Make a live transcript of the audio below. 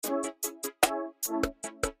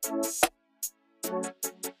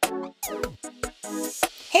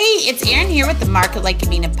it's Erin here with the Market Like You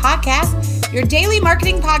Mean It podcast, your daily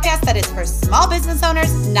marketing podcast that is for small business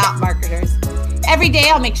owners, not marketers. Every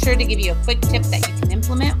day, I'll make sure to give you a quick tip that you can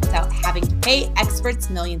implement without having to pay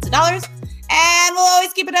experts millions of dollars, and we'll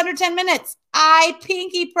always keep it under 10 minutes. I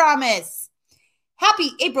pinky promise.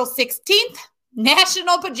 Happy April 16th,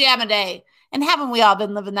 National Pajama Day. And haven't we all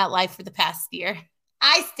been living that life for the past year?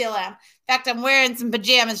 I still am. In fact, I'm wearing some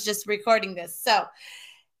pajamas just recording this. So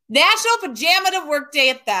National Pajama to Work Day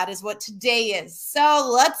at that is what today is.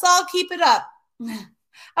 So let's all keep it up. I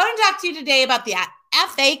want to talk to you today about the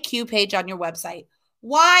FAQ page on your website.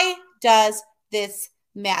 Why does this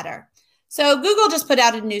matter? So Google just put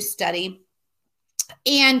out a new study,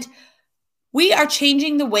 and we are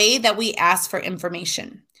changing the way that we ask for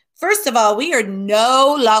information. First of all, we are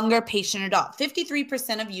no longer patient at all.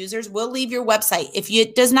 53% of users will leave your website if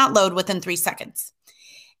it does not load within 3 seconds.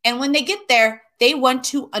 And when they get there, they want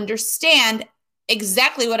to understand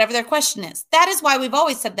exactly whatever their question is. That is why we've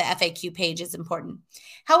always said the FAQ page is important.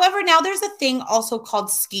 However, now there's a thing also called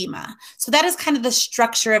schema. So that is kind of the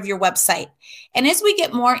structure of your website. And as we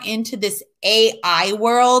get more into this AI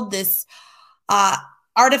world, this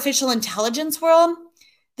artificial intelligence world,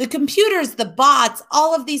 the computers, the bots,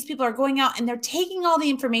 all of these people are going out and they're taking all the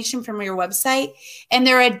information from your website and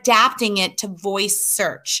they're adapting it to voice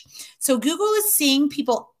search. So Google is seeing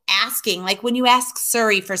people asking, like when you ask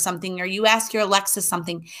Siri for something or you ask your Alexa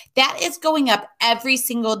something, that is going up every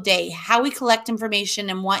single day. How we collect information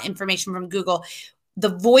and want information from Google.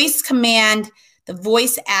 The voice command, the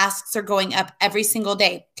voice asks are going up every single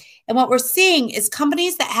day. And what we're seeing is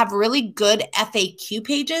companies that have really good FAQ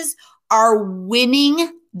pages are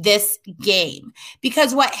winning this game,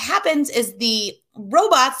 because what happens is the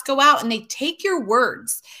robots go out and they take your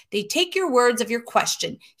words. They take your words of your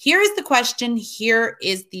question. Here is the question. Here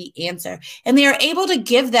is the answer. And they are able to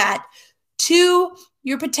give that to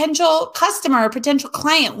your potential customer or potential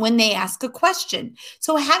client when they ask a question.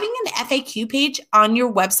 So having an FAQ page on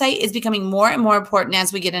your website is becoming more and more important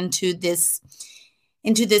as we get into this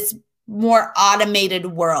more automated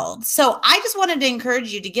world. So I just wanted to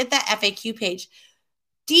encourage you to get that FAQ page.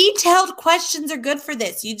 Detailed questions are good for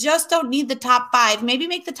this. You just don't need the top 5. Maybe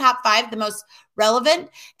make the top 5 the most relevant,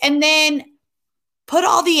 and then put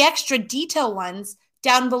all the extra detail ones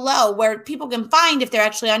down below where people can find if they're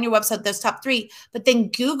actually on your website, those top 3. But then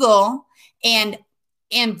Google and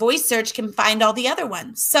voice search can find all the other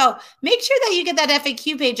ones. So make sure that you get that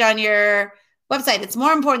FAQ page on your website. It's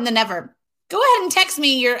more important than ever. Go ahead and text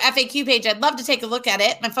me your FAQ page. I'd love to take a look at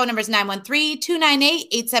it. My phone number is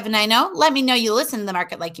 913-298-8790. Let me know you listen to the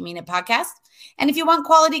Market Like You Mean It podcast. And if you want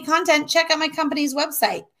quality content, check out my company's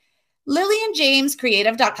website,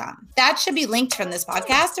 LillianJamesCreative.com. That should be linked from this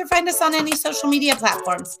podcast, or find us on any social media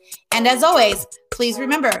platforms. And as always, please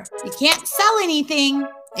remember, you can't sell anything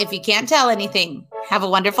if you can't tell anything. Have a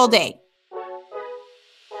wonderful day.